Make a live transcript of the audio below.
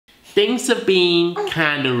Things have been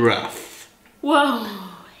kind of rough. Whoa,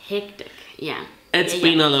 hectic, yeah. It's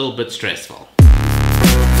been a little bit stressful.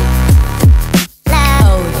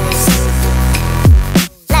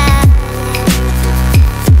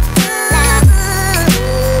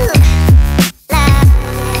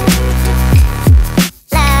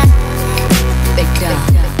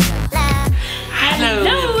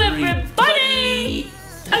 Hello everybody!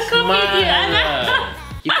 I come with you, Anna.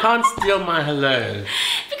 You can't steal my hello.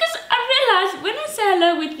 Because I realize when I say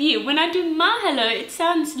hello with you, when I do my hello, it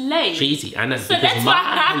sounds lame. Cheesy, I know, So because that's my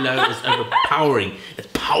why- hello is overpowering. It's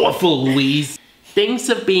powerful, Louise. Things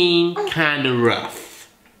have been kind of rough.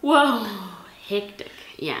 Whoa, hectic,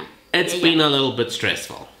 yeah. It's been a little bit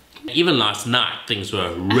stressful. Even last night, things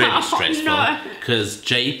were really stressful. No. Because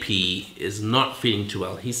JP is not feeling too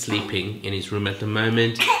well. He's sleeping in his room at the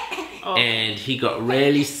moment. And he got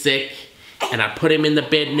really sick. And I put him in the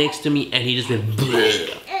bed next to me and he just went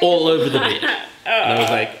bleh, all over the bed. And I was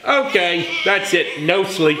like, okay, that's it. No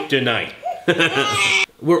sleep tonight.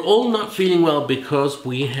 We're all not feeling well because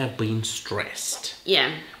we have been stressed.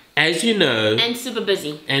 Yeah. As you know... And super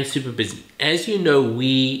busy. And super busy. As you know,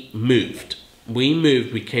 we moved.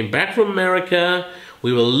 We came back from America.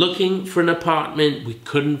 We were looking for an apartment. We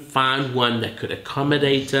couldn't find one that could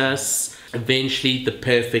accommodate us. Eventually, the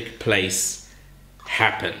perfect place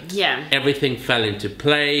happened. Yeah. Everything fell into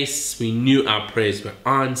place. We knew our prayers were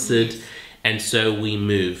answered. And so we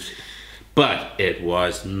moved. But it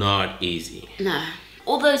was not easy. No.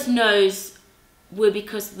 All those no's were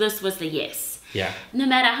because this was the yes. Yeah. No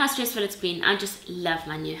matter how stressful it's been, I just love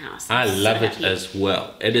my new house. I I'm love so it happy. as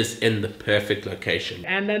well. It is in the perfect location.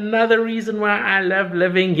 And another reason why I love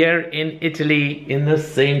living here in Italy, in the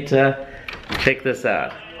center. Check this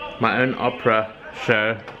out. My own opera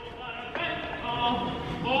show.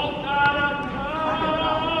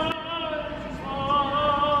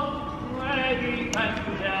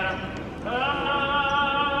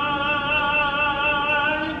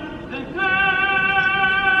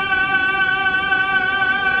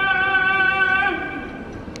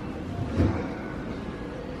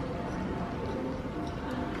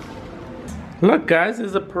 Look guys,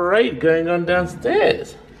 there's a parade going on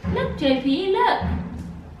downstairs. Look, JP, look.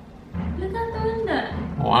 Look out the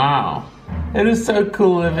window. Wow. It is so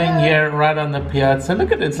cool living here right on the piazza.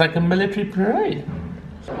 Look at it, it's like a military parade.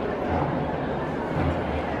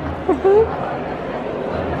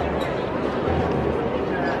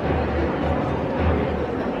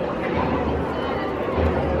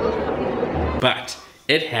 But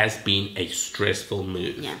it has been a stressful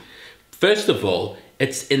move. Yeah. First of all,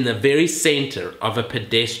 it's in the very center of a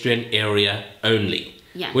pedestrian area only.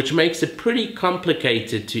 Yeah. Which makes it pretty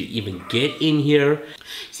complicated to even get in here.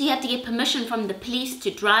 So you have to get permission from the police to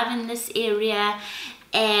drive in this area,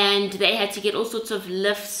 and they had to get all sorts of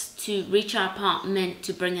lifts to reach our apartment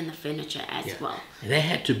to bring in the furniture as well. They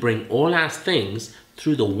had to bring all our things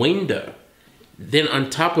through the window. Then on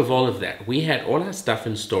top of all of that, we had all our stuff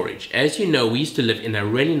in storage. As you know, we used to live in a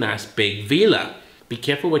really nice big villa. Be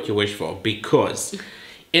careful what you wish for, because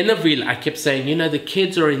in the villa, I kept saying, you know, the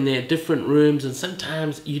kids are in their different rooms, and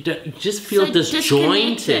sometimes you just feel So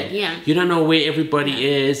disjointed. disconnected, yeah. You don't know where everybody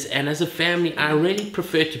is, and as a family, I really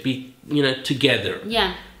prefer to be, you know, together.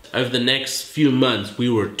 Yeah. Over the next few months, we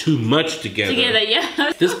were too much together. Together,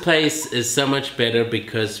 yeah. This place is so much better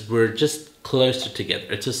because we're just closer together.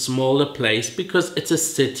 It's a smaller place because it's a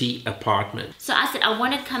city apartment. So I said I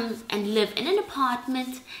want to come and live in an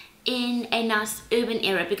apartment in a nice urban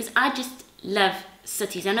area because I just love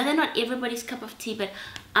cities. I know they're not everybody's cup of tea, but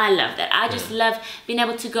I love that. I just love being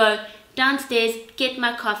able to go downstairs, get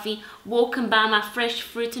my coffee, walk and buy my fresh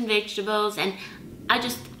fruit and vegetables, and I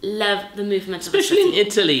just love the movement of a Especially in city.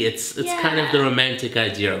 Italy, it's kind of the romantic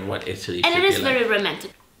idea of what Italy And should it be is like. very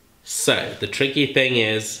romantic. So, the tricky thing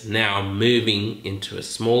is now moving into a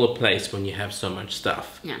smaller place when you have so much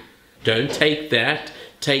stuff. Yeah. Don't take that,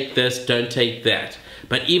 take this, don't take that.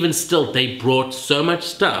 But even still, they brought so much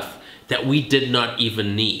stuff that we did not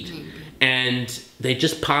even need. And they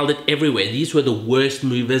just piled it everywhere. These were the worst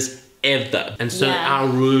movers ever. And so our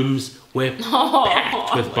rooms were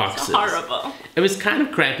packed with boxes. It's horrible. It was kind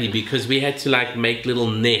of crappy because we had to like make little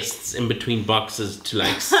nests in between boxes to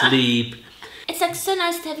like sleep. It's like so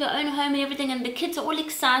nice to have your own home and everything, and the kids are all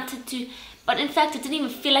excited to, but in fact it didn't even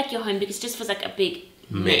feel like your home because it just feels like a big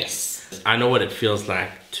mess. I know what it feels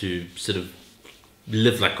like to sort of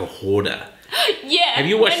live like a hoarder. Yeah. Have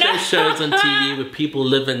you watched those shows on TV where people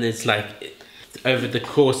live and it's like over the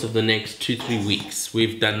course of the next 2-3 weeks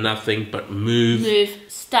we've done nothing but move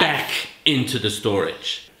stuff back into the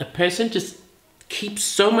storage. A person just keeps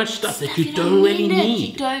so much stuff that you don't really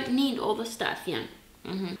need. You don't need all the stuff, yeah.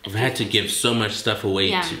 I've had to give so much stuff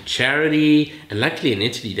away to charity, and luckily in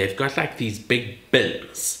Italy they've got like these big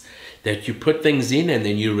bins that you put things in and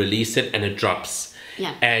then you release it and it drops.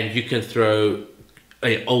 And you can throw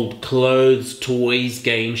old clothes, toys,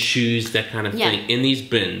 games, shoes, that kind of thing in these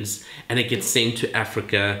bins, and it gets sent to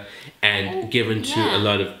Africa and given to a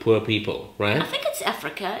lot of poor people, right? I think it's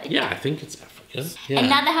Africa. Yeah, I think it's Africa. Yeah. And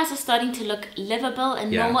now the house is starting to look livable and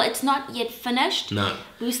normal. It's not yet finished. No.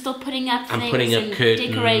 We're still putting up things. I'm putting up curtains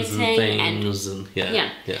decorating and things and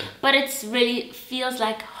yeah. But it's really feels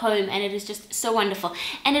like home, and it is just so wonderful.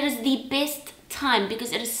 And it is the best time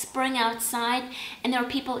because it is spring outside and there are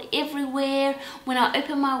people everywhere. When I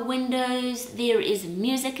open my windows, there is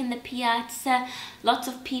music in the piazza, lots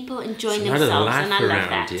of people enjoying themselves, and I love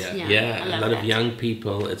that. A lot of young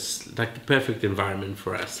people. It's like the perfect environment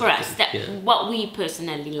for us. What we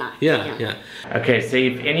personally like. Okay, so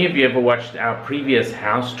if any of you ever watched our previous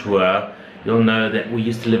house tour, you'll know that we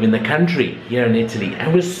used to live in the country here in Italy,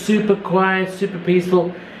 and it was super quiet, super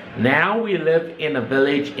peaceful. Now we live in a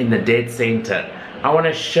village in the dead center. I want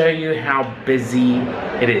to show you how busy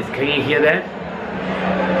it is. Can you hear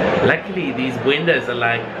that? Luckily these windows are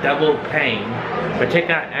like double pane, but check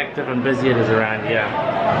how active and busy it is around here.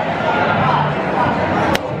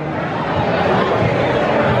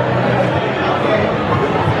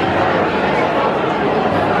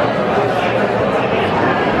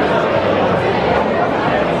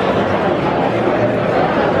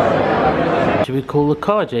 Should we call the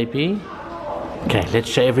car, JP? Okay, let's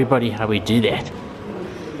show everybody how we do that.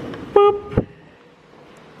 Boop.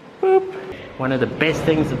 Boop. One of the best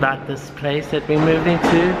things about this place that we moved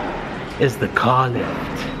into is the car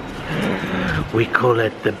lift. We call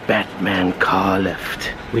it the Batman car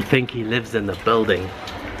lift. We think he lives in the building.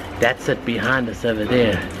 That's it behind us over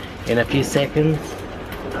there. In a few seconds,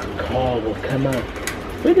 our car will come up.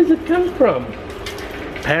 Where does it come from?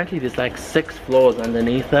 Apparently there's like 6 floors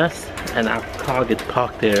underneath us, and our car gets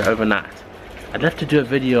parked there overnight. I'd love to do a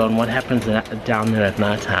video on what happens down there at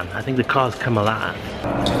night time. I think the cars come alive.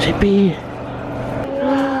 JP!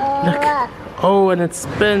 Look! Oh, and it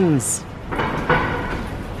spins!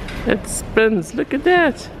 It spins, look at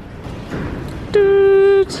that!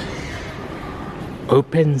 Dude!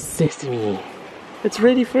 Open sesame! It's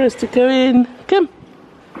ready for us to go in. Come!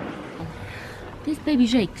 There's baby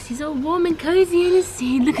Jakes. He's all warm and cozy in his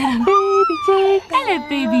seat. Look at him. Baby Jakes. Hello,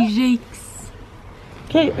 baby Jakes.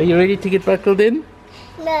 Okay, are you ready to get buckled in?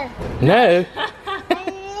 No. No?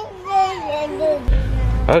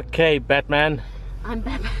 Okay, Batman. I'm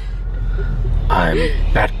Batman. I'm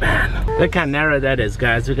Batman. Look how narrow that is,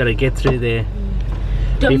 guys. We gotta get through there.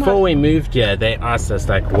 Before we moved here, they asked us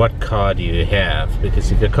like, what car do you have?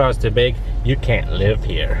 Because if your car's too big, you can't live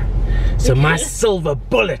here. So my silver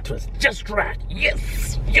bullet was just right.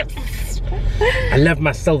 Yes, yes. I love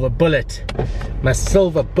my silver bullet. My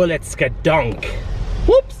silver bullet skadonk.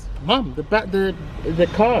 Whoops, Mom, the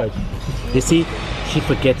card. You see, she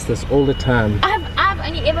forgets this all the time. I've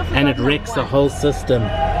only ever forgotten. And it wrecks the whole system.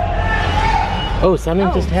 Oh,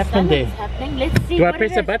 something just happened there. Happening. Let's see. Do I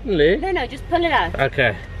press a button, Lou? No, just pull it out.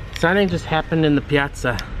 Okay. Something just happened in the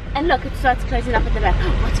piazza. And look, it starts closing up at the back.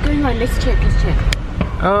 What's going on? Let's check.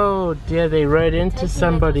 Oh dear, they rode into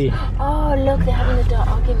somebody. Oh look, they're having a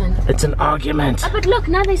argument. It's an argument. Oh, but look,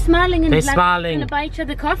 now they're smiling and smiling. Gonna buy each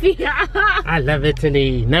other coffee. I love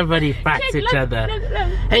Italy. Nobody fights each other. Look.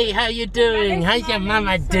 Hey, how you doing? How's your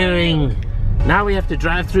mama doing? Now we have to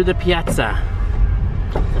drive through the piazza.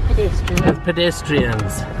 With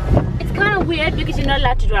pedestrians. It's kind of weird because you're not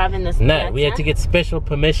allowed to drive in this. No, we had to get special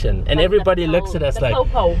permission, and everybody looks at us like,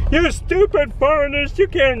 "You stupid foreigners! You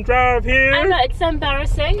can't drive here." I know, it's so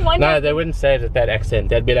embarrassing. No, they wouldn't say it with that accent.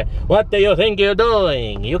 They'd be like, "What do you think you're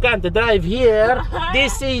doing? You can't drive here.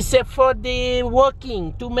 This is for the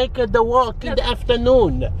walking, to make the walk in the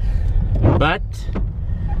afternoon." But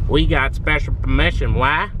we got special permission.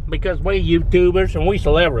 Why? Because we're YouTubers and we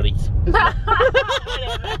celebrities.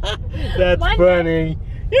 That's funny.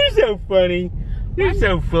 You're so funny. You're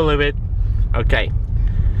so full of it. Okay.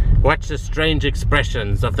 Watch the strange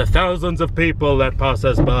expressions of the thousands of people that pass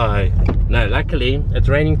us by. No, luckily, it's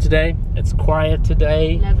raining today. It's quiet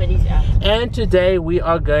today. Nobody's out. And today we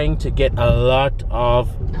are going to get a lot of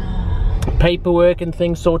paperwork and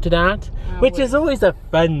things sorted out. Which is always a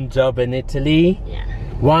fun job in Italy. Yeah.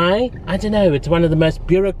 Why? I don't know. It's one of the most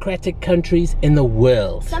bureaucratic countries in the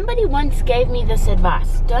world. Somebody once gave me this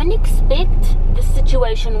advice. Don't expect the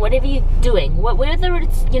situation, whatever you're doing, whether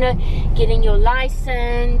it's, you know, getting your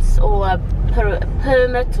license or a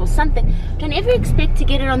permit or something, don't ever expect to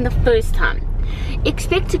get it on the first time.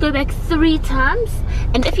 expect to go back 3 times,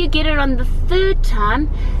 and if you get it on the 3rd time,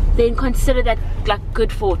 then consider that like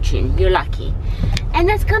good fortune. You're lucky. And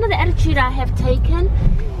that's kind of the attitude I have taken,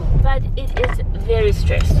 but it is very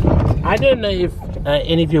stressful. I don't know if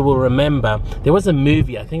any of you will remember, there was a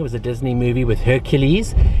movie, I think it was a Disney movie with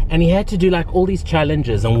Hercules, and he had to do like all these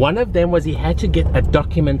challenges, and one of them was he had to get a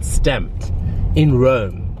document stamped in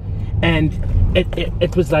Rome, and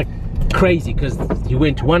it was like crazy, because he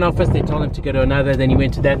went to one office, they told him to go to another, then he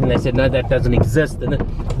went to that and they said no, that doesn't exist. And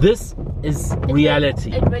this is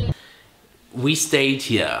reality. We stayed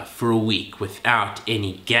here for a week without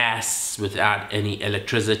any gas, without any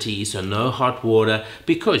electricity, so no hot water,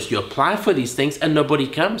 because you apply for these things and nobody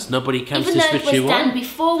comes to switch you on. Even though it was done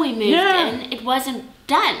before we moved in, it wasn't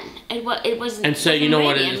done. It wasn't. And so you know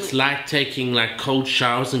what it's like, taking like cold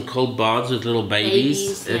showers and cold baths with little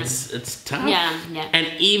babies. It's tough. Yeah. And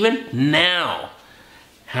even now,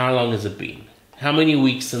 how long has it been? How many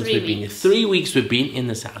weeks since we've been here? 3 weeks we've been in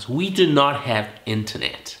this house. We do not have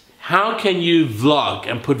internet. How can you vlog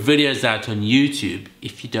and put videos out on YouTube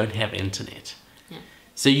if you don't have internet? Yeah.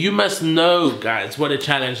 So you must know, guys, what a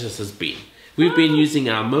challenge this has been. We've been using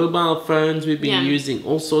our mobile phones, we've been using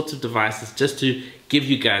all sorts of devices just to give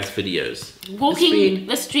you guys videos. Walking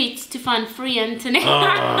the streets to find free internet.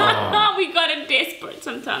 Oh. We got it desperate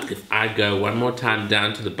sometimes. If I go one more time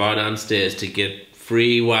down to the bar downstairs to get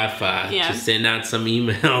free Wi-Fi to send out some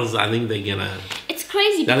emails, I think they're gonna... It's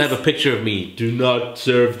crazy. They'll have a picture of me. Do not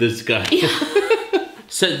serve this guy.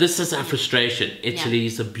 So this is our frustration. Italy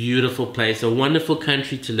is a beautiful place, a wonderful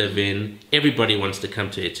country to live in. Everybody wants to come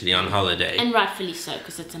to Italy on holiday. And rightfully so,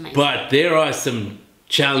 because it's amazing. But there are some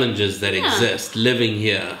challenges that exist living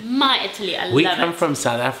here. My Italy, I love it. We come from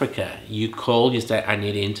South Africa. You call, you say, I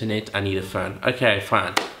need internet, I need a phone. Okay,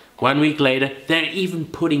 fine. 1 week later, they're even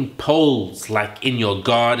putting poles like in your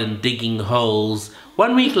garden, digging holes.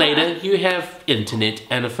 1 week later, you have internet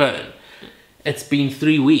and a phone. It's been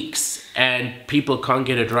 3 weeks and people can't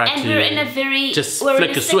get it right. And we're in a very... Just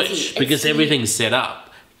flick a switch because everything's set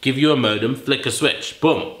up. Give you a modem, flick a switch,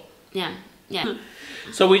 boom. Yeah.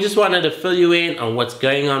 So we just wanted to fill you in on what's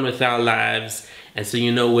going on with our lives, and so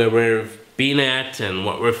you know where we've been at and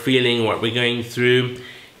what we're feeling, what we're going through.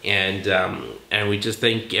 And we just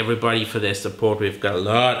thank everybody for their support. We've got a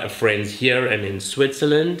lot of friends here and in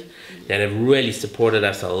Switzerland that have really supported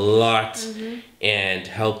us a lot and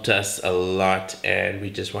helped us a lot, and we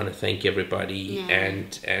just want to thank everybody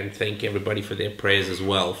and thank everybody for their prayers as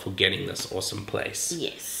well for getting this awesome place.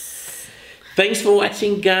 Yes. Thanks for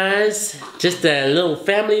watching, guys. Just a little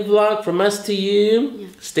family vlog from us to you.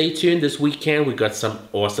 Stay tuned this weekend. We've got some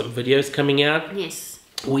awesome videos coming out. Yes.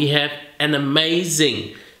 We have an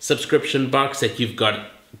amazing subscription box that you've got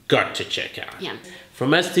to check out. Yeah.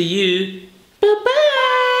 From us to you, bye-bye.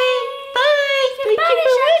 Bye. Thank you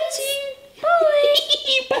for watching.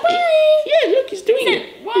 Bye. Yeah, look, he's doing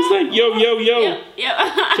it. Wow. He's like, yo.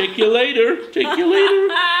 Yeah. Check you later.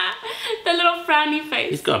 The little frowny face.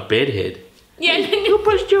 He's got bedhead. Yeah. Who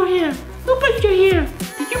pushed your hair? Who pushed your hair?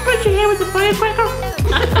 Did you push your hair with the firecracker?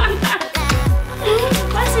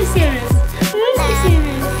 What's this here?